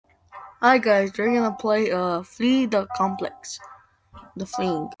Hi guys, we're gonna play Flee the Complex. The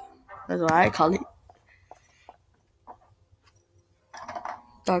Fling. That's what I call it.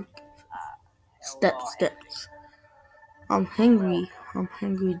 Dark steps. I'm hungry.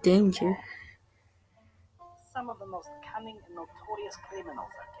 Danger. Some of the most cunning and notorious criminals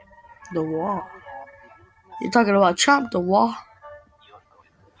are kept The Wall. You're talking about Trump, the Wall?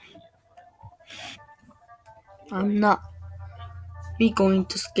 I'm not. We going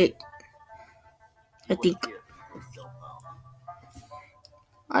to skate. I think.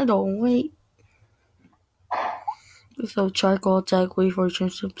 I don't wait. So charcoal attack, wait for a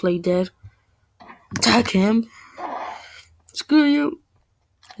chance to play dead. Attack him. Screw you.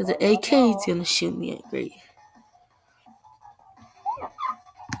 Cause the AK is gonna shoot me at great.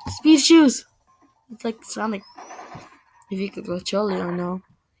 Speed shoes. It's like Sonic. If you could control it or no.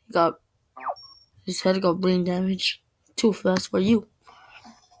 His head got brain damage. Too fast for you.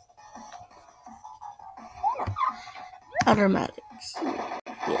 Automatics.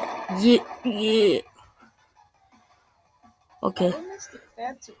 Yeah. Okay.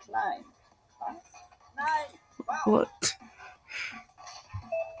 What?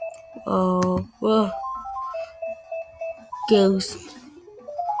 Oh, well. Ghost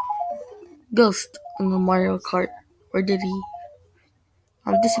on the Mario Kart. Where did he?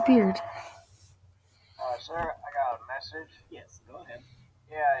 Disappeared. Sir, I got a message. Yes, go ahead.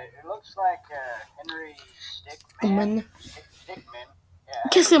 Yeah, it looks like Henry Stickmin. Yeah,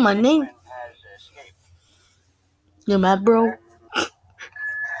 Kiss my name. has escaped. You mad, bro?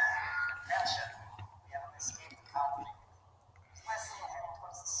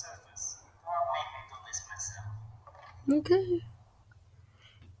 Okay.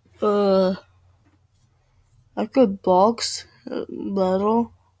 I could box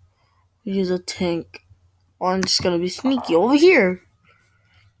battle. Use a tank. Or I'm just gonna be sneaky over here.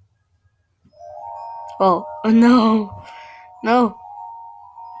 Oh no.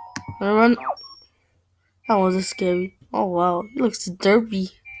 Run. That wasn't scary. Oh wow, he looks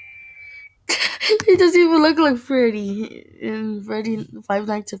derpy. He doesn't even look like Freddy in Five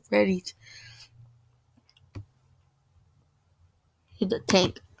Nights at Freddy's. The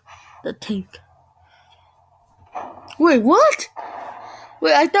tank. Wait, what?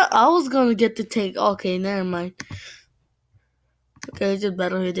 Wait, I thought I was gonna get the tank. Okay, never mind. Okay, just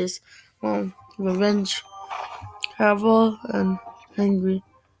battle here this. Revenge, Travel, and Angry.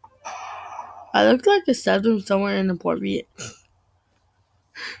 I look like I stabbed him somewhere in the portrait.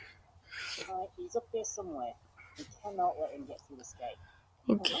 He's up there somewhere. We cannot let him get through the gate.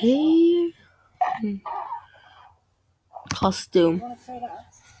 Okay. Costume. I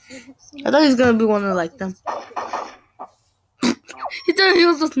thought he was gonna be one of like them. He thought he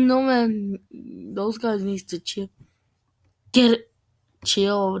was a snowman. Those guys need to chill. Get it.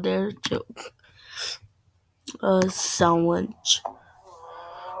 Chill over there. Chill. Sandwich.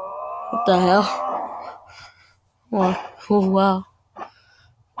 What the hell? What? Oh, wow.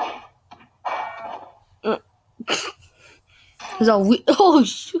 He's all weak. Oh,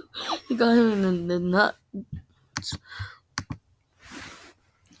 shoot. He got him in the nut.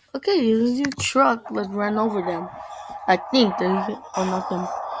 Okay, use your truck. Let's run over them. I think they're not them.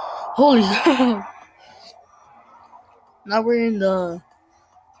 Holy crap. Now we're in the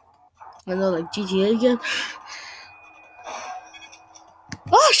like GTA again.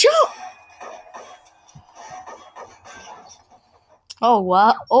 Oh shoot! Oh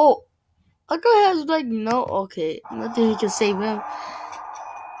wow! Oh, I guy has like no. Okay, nothing he can save him.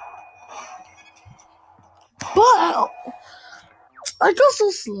 But I got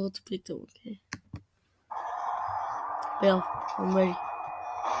so slow to pick them. Okay. Bill, I'm ready.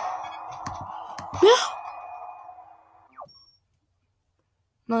 Yeah.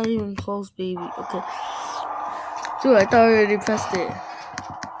 Not even close, baby. Okay. Dude, I thought I already pressed it.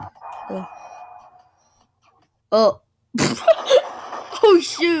 Oh. Oh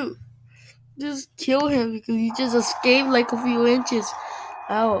shoot! Just kill him because he just escaped like a few inches.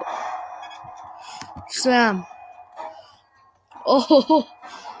 Ow. Sam. Oh,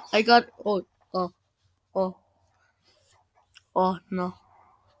 I got. Oh no.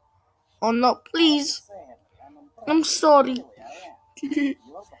 Oh no, please. I'm sorry. You're the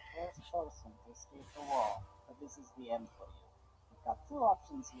first person to escape the wall, but this is the end for you. You've got two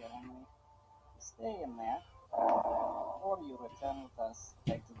options here, Henry. You stay in there, or you return with us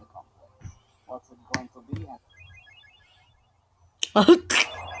back to the complex. What's it going to be, Henry?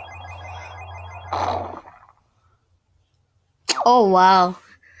 Oh wow.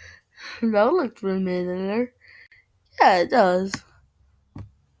 That looks familiar. Yeah, it does. I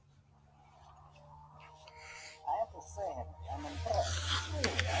have to say, Henry, I'm impressed.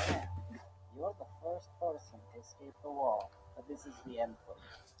 Really, I am. escape the wall, but this is the end for you.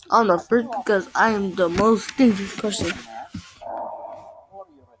 I'm not afraid because I am the most dangerous person. Stay in there, or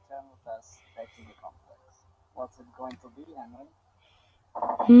you return with us back to the complex. What's it going to be, Henry?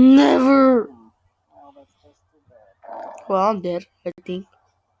 Never. Well, that's just too bad. Well, I'm dead, I think.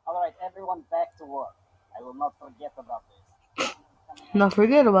 Alright, everyone back to work. I will not forget about this. Not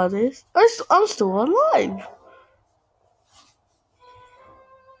forget about this. I'm still alive.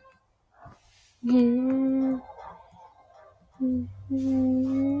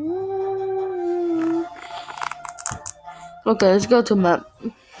 Okay, let's go to map.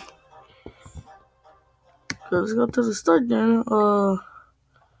 Let's go to the start then.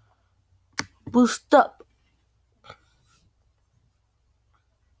 Boost up.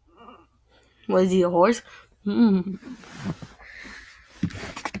 Was he a horse?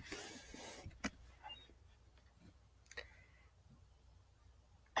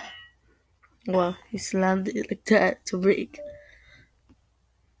 Well, he slammed it like that to break.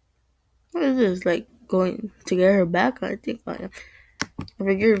 What is this? Like going to get her back? I think I am. I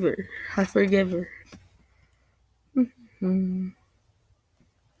forgive her. I forgive her. And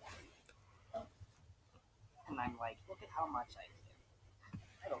I'm like, look at how much I did.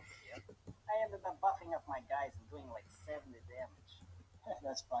 I don't care. I ended up buffing up my guys and doing like 70 damage.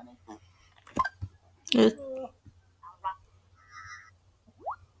 That's funny.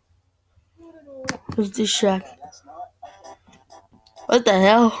 What's this shack? What the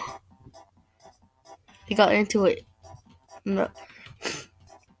hell? He got into it. No.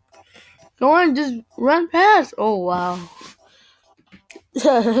 Go on, just run past. Oh wow.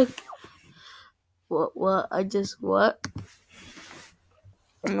 What? I just what?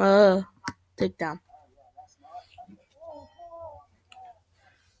 Take down.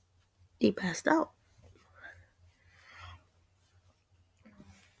 He passed out.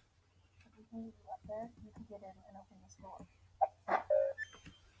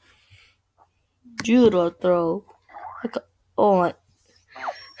 Judo throw. Oh my.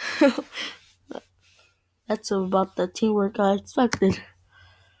 That's about the teamwork I expected.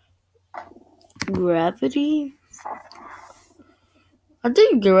 Gravity? I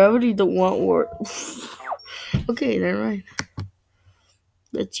think gravity don't want war. Okay, never mind.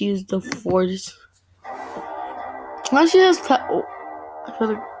 Let's use the force. Now she has oh, I feel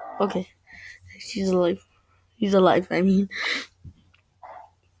like okay. She's alive. He's alive, I mean.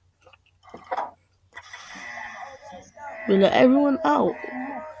 We let everyone out.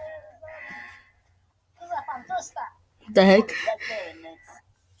 What the heck?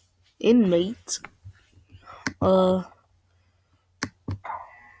 Inmates.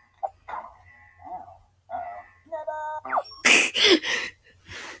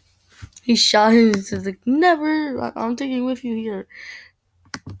 He shot him and says like, never. I'm taking with you here.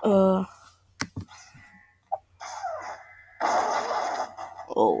 Oh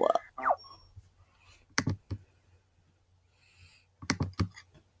wow.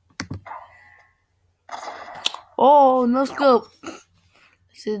 Oh, no scope. I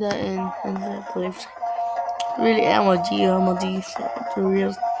see that in that place. Really, I'm a G, for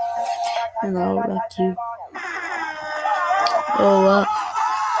real. And I'll rock you. Oh wow.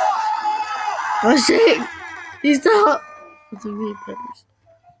 Oh shit! He's out! It's a big peppers.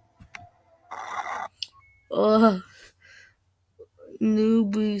 Oh,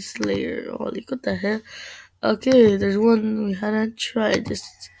 newbie slayer. Holy, what the hell? Okay, there's one we hadn't tried this.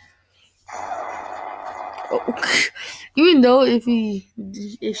 Oh. Even though if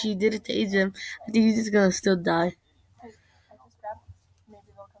she did it to him, I think he's just gonna still die.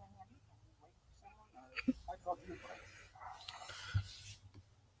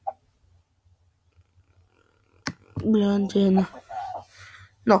 Beyond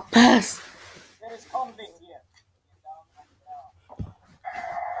no, pass.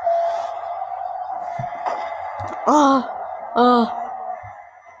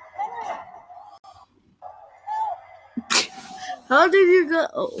 How did you go?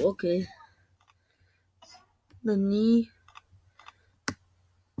 Oh, okay. The knee.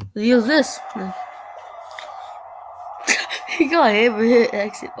 Use this. He got hit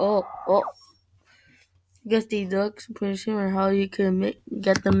exit. Oh. Guess the ducks pretty sure how you can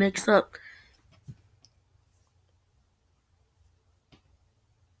get them mixed up.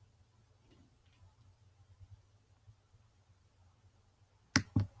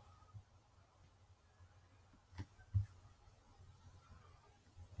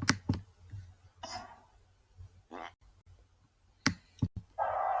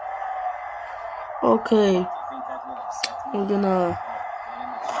 Okay. We're gonna.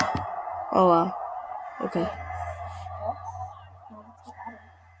 Oh wow. Okay.